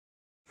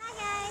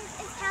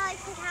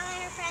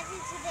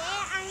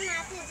game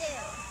at the zoo.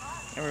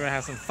 And we're gonna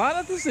have some fun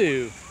at the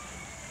zoo.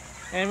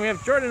 And we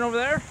have Jordan over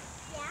there.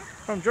 Yeah.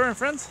 From Jordan and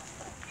Friends.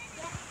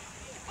 Yeah.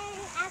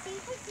 And as you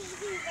can see,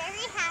 he's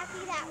very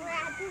happy that we're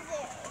at the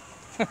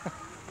zoo.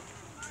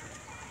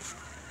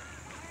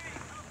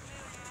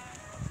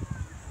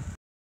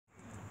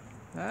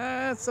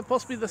 That's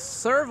supposed to be the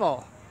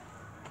serval.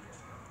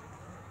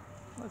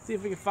 Let's see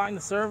if we can find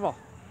the serval.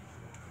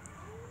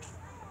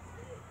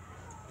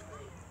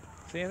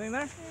 See anything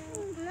there?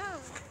 No.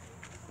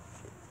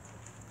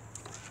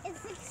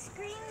 It's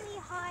extremely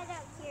hot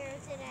out here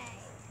today.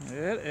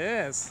 It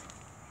is.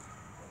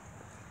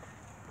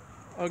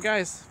 Oh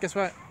guys, guess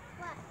what?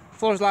 What?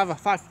 Floor's lava.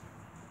 5,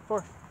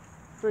 4,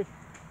 3,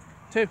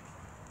 2,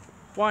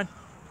 1.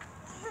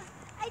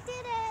 I did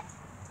it.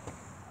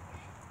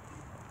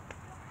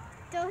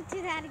 Don't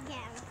do that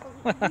again,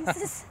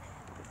 please.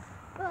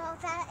 Well,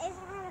 that is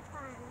kind of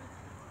fun.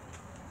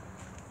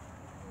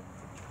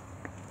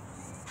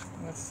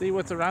 Let's see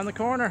what's around the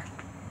corner.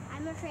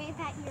 I'm afraid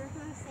that you're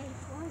going to say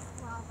floor's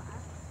lava.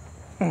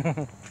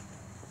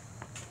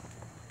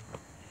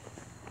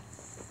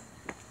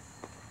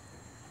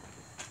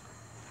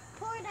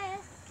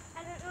 Tortoise.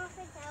 I don't know if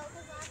it's out,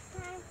 because last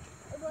time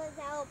it was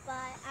out,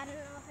 but I don't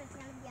know if it's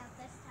going to be out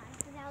this time,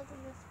 because that was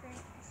in the spring or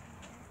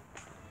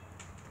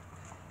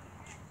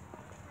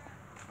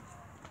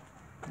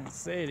something. Let's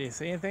see, do you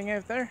see anything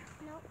out there?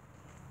 Nope.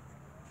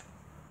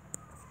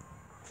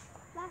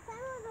 Last time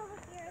it was over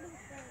here in the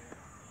spring.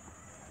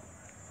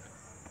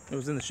 It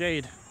was in the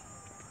shade.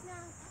 No,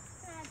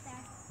 not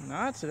there.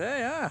 Not today,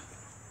 yeah.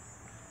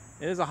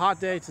 It is a hot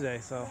day today,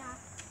 so. Yeah.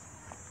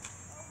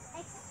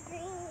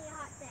 Extremely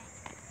hot day.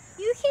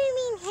 You can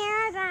even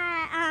hear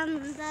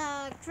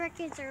the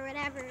crickets or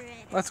whatever it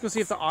is. Let's go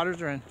see if the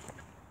otters are in.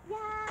 Yeah.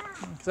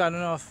 So I don't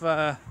know if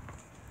a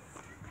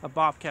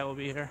bobcat will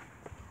be here.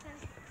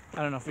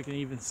 I don't know if we can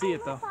even see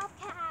it though. Bobcats.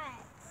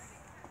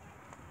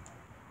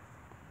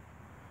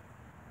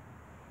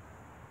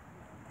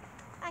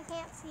 I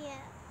can't see it.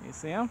 You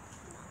see them?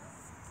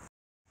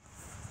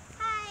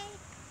 Hi.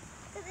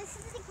 So this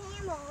is the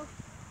camel.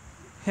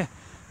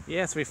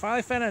 Yes, we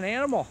finally found an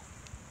animal.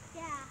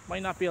 Yeah.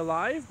 Might not be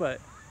alive, but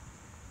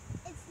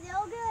It's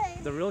still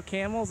good. the real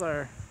camels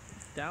are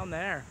down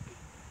there.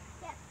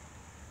 Yep.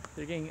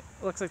 They're getting,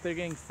 looks like they're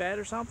getting fed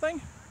or something.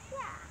 Yeah.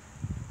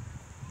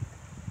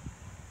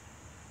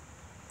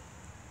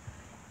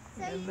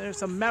 So And you there's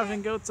can some mountain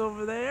sit- goats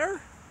over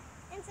there.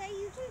 And so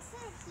you can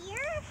sit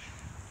here.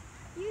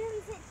 You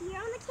can sit here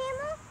on the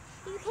camel.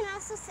 You can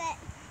also sit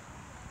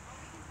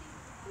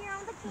here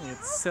on the You camel.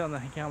 can sit on the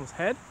camel's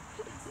head.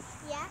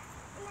 Yeah.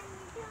 And then you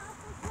can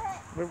also sit.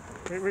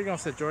 Where are you going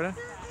to sit, Jordan? So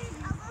there's a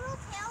little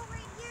tail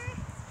right here.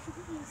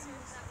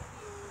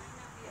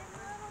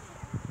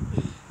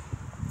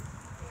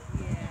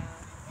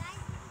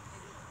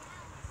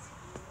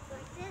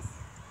 Like this.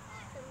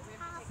 From the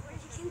top, or you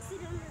can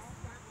sit on this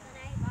stuff that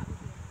I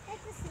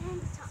like to sit on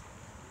the top.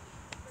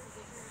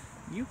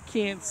 You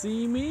can't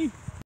see me.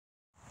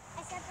 I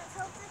said let's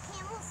hope the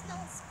camels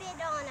don't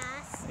spit on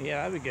us. Yeah,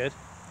 that'd be good.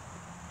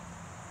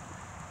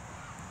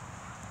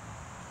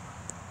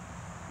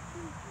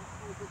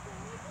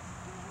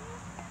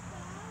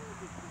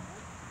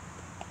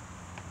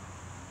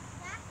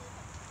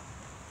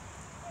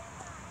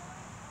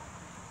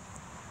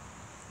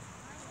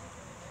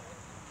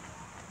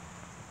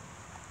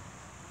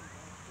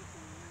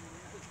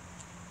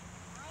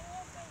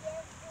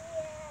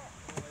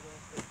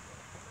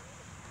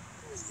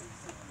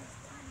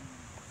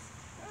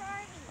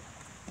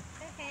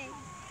 Okay,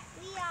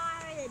 we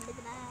are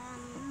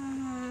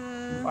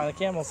By the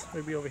camels,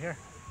 maybe over here.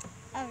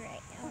 all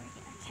right, over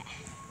here. Okay,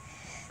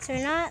 so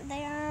we're not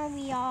there.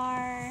 We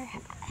are.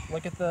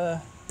 Look at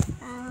the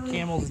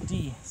camel's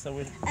D. So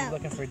we're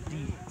looking for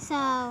D.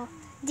 So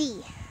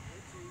D.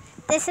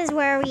 This is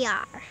where we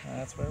are,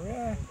 That's where we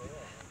are.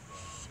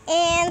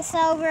 and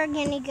so we're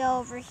gonna go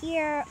over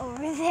here,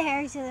 over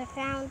there to the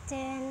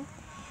fountain,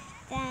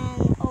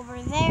 then over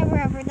there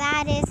wherever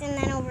that is, and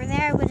then over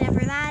there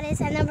whatever that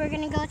is, and then we're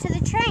gonna go to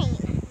the train.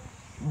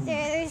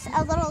 There's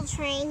a little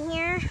train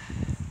here.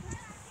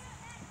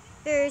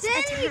 There's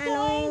a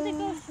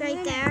tunnel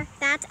right there.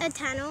 That's a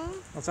tunnel.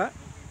 What's that?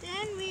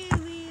 Then we are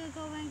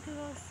going to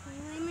go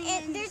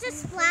swimming. There's a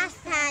splash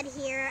pad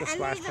here, The and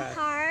splash there's pad. a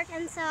park,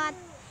 and so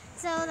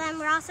then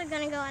we're also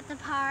gonna go at the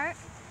park.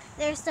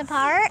 There's the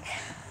park,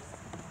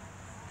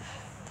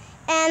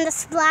 and the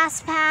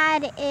splash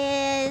pad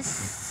is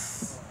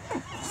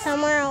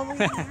somewhere over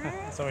here.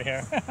 It's over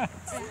here.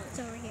 It's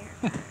over here.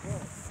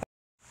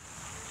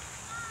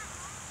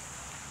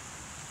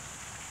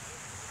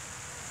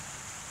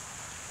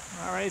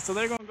 All right, so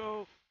they're going to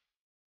go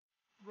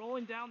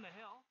rolling down the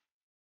hill.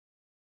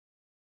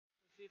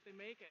 Let's see if they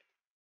make it.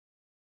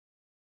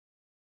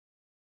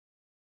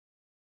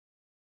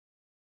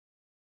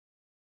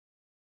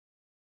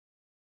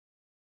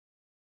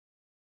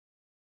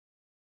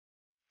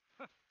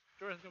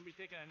 Jordan's going to be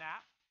taking a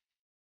nap.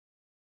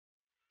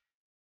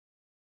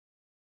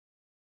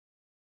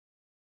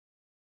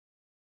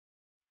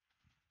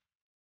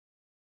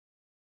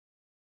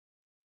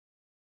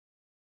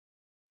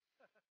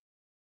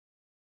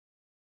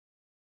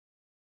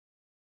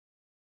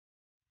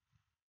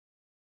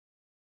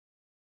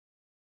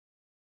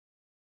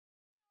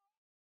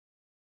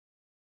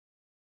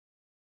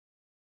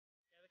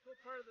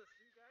 part of the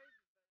zoo, guys.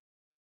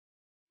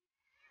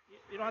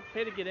 You don't have to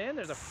pay to get in.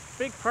 There's a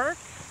big park.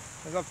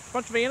 There's a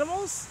bunch of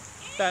animals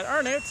that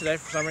aren't out today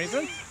for some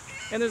reason,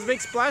 and there's a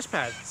big splash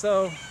pad.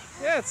 So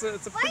yeah, it's a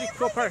pretty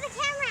cool park. Why are you pointing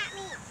the camera at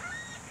me?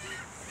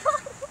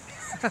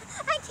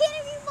 I can't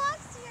even walk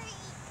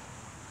straight.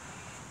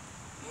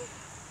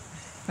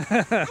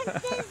 I'm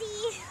dizzy.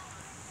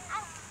 I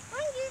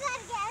want to do that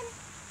again.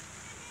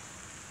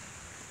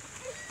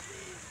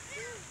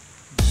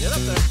 Get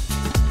up there.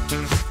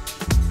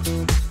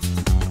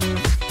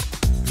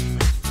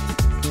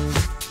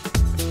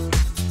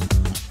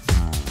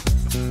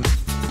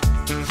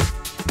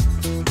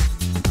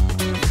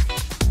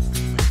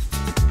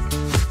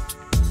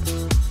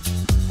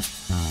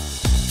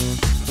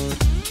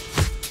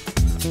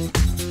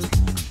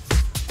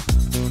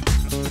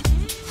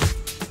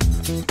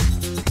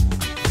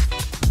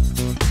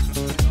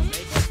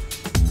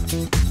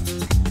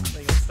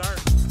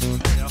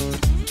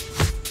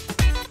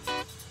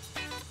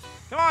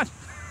 Come on!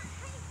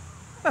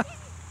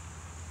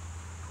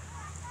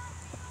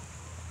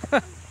 I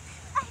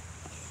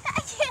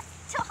can't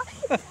stop. I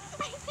can't stop.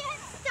 I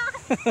can't stop.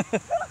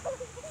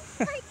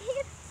 I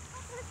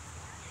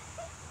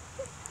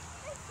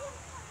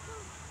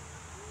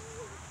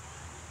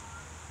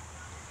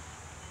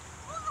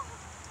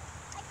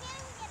can't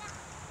even get up.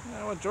 I don't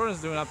know what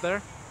Jordan's doing up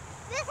there.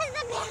 This is a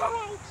bad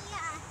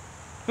idea.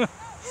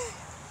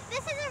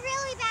 This is a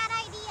really bad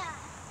idea.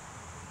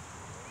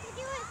 To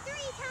do it 3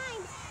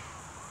 times.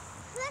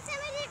 Last time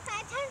I did it 5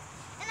 times,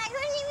 and I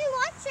couldn't even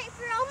walk straight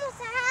for almost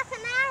a half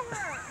an hour.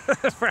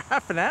 For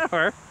half an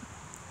hour?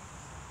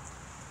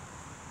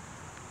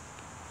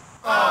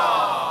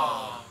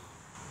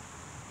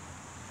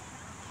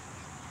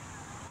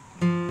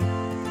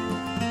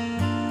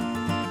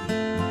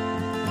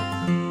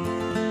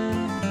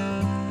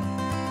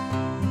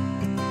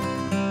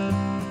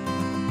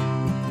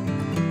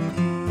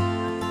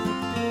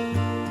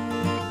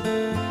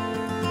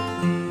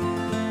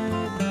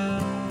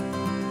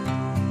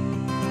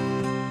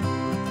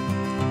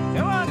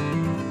 Come on!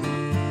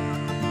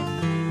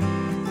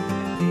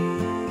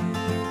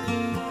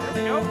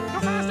 There we go. Go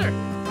faster!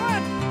 Come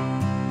on!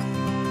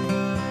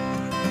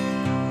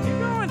 Keep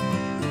going!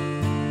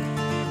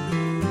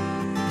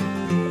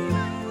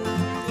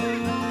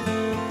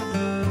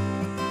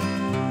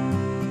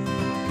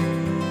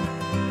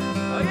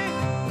 Okay.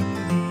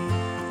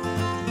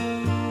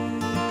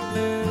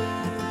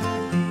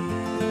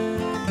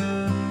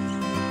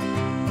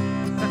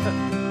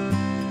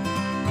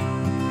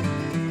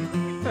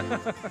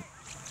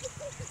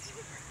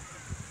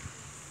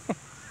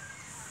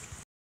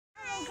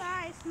 Hello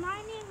guys, my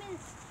name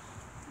is...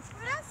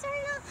 We're not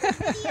starting off the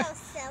video,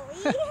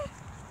 silly.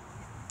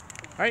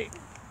 Alright,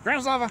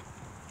 ground's lava.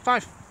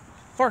 5,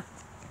 4,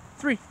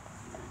 3,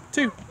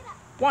 2,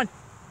 1.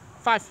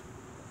 5,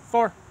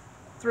 4,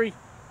 3,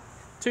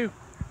 2,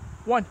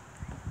 1.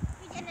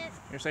 We did it.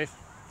 You're safe.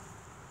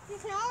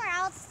 There's nowhere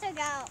else to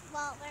go.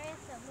 Well, there is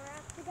somewhere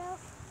else to go.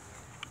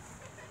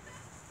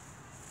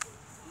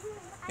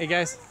 Hey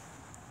guys,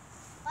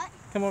 What?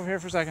 come over here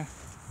for a second.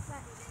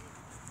 What?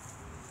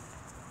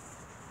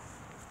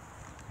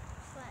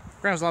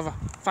 What? Ground's lava.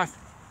 5,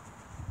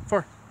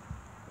 4,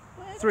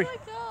 Where 3, do I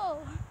go?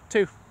 2,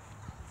 1.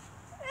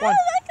 Where did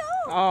I go?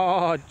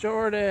 Oh,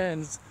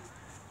 Jordan's.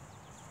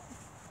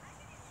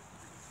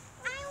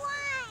 I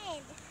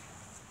won!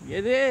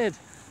 You did.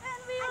 I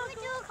would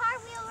do a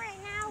cartwheel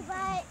right now,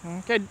 but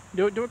Okay,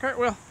 do a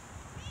cartwheel.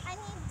 I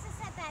need to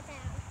set that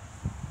down.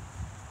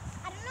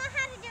 I don't know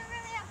how to do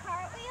really a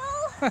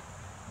cartwheel.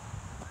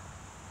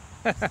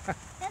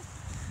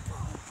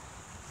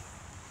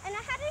 And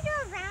I had to do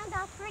a round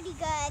off pretty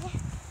good.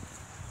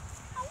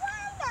 A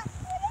round off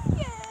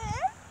pretty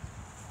good.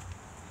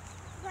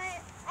 But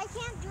I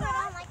can't do it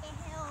on like a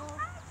hill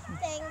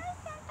thing.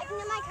 I can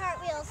do my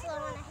cartwheel slow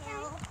on a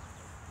hill.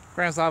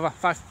 Ground's lava.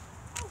 5,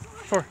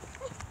 4,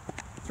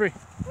 3,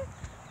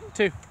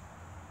 2,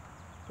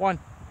 1.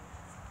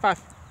 5,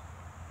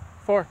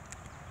 4,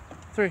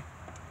 3,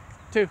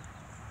 2,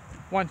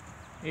 1.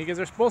 You guys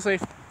are both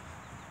safe.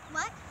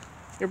 What?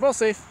 You're both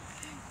safe.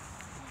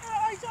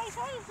 I saw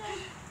something.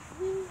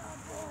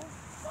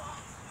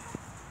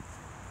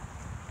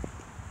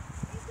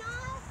 There's no...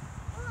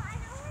 Well, I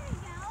know where to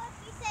go if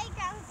we say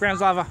ground.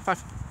 Ground's lava.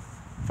 5,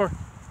 4,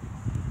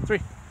 3,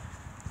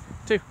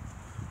 2,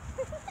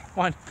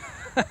 1.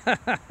 I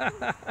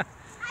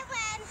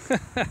win.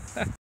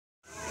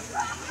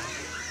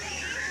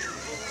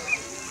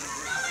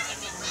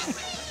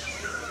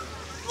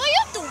 What are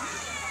you doing?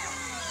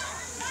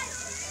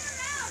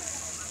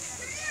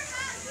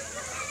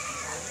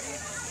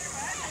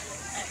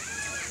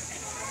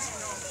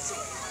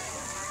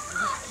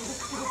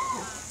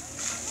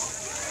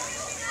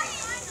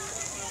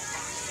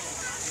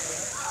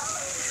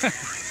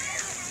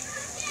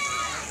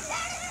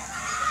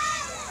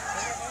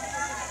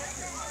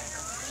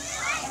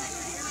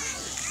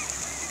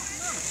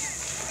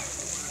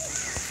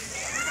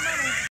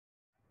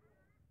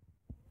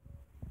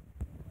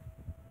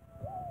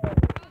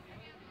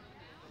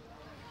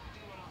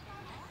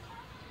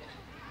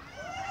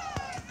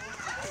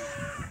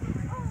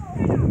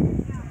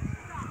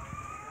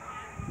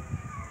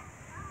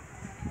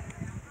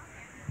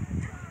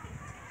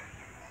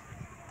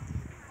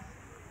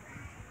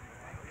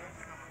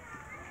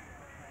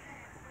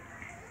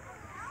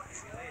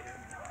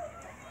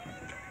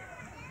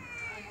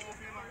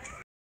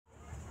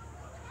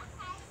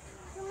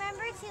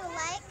 to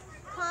like,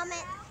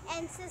 comment,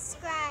 and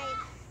subscribe.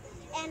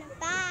 And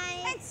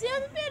bye. And see you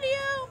in the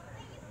video.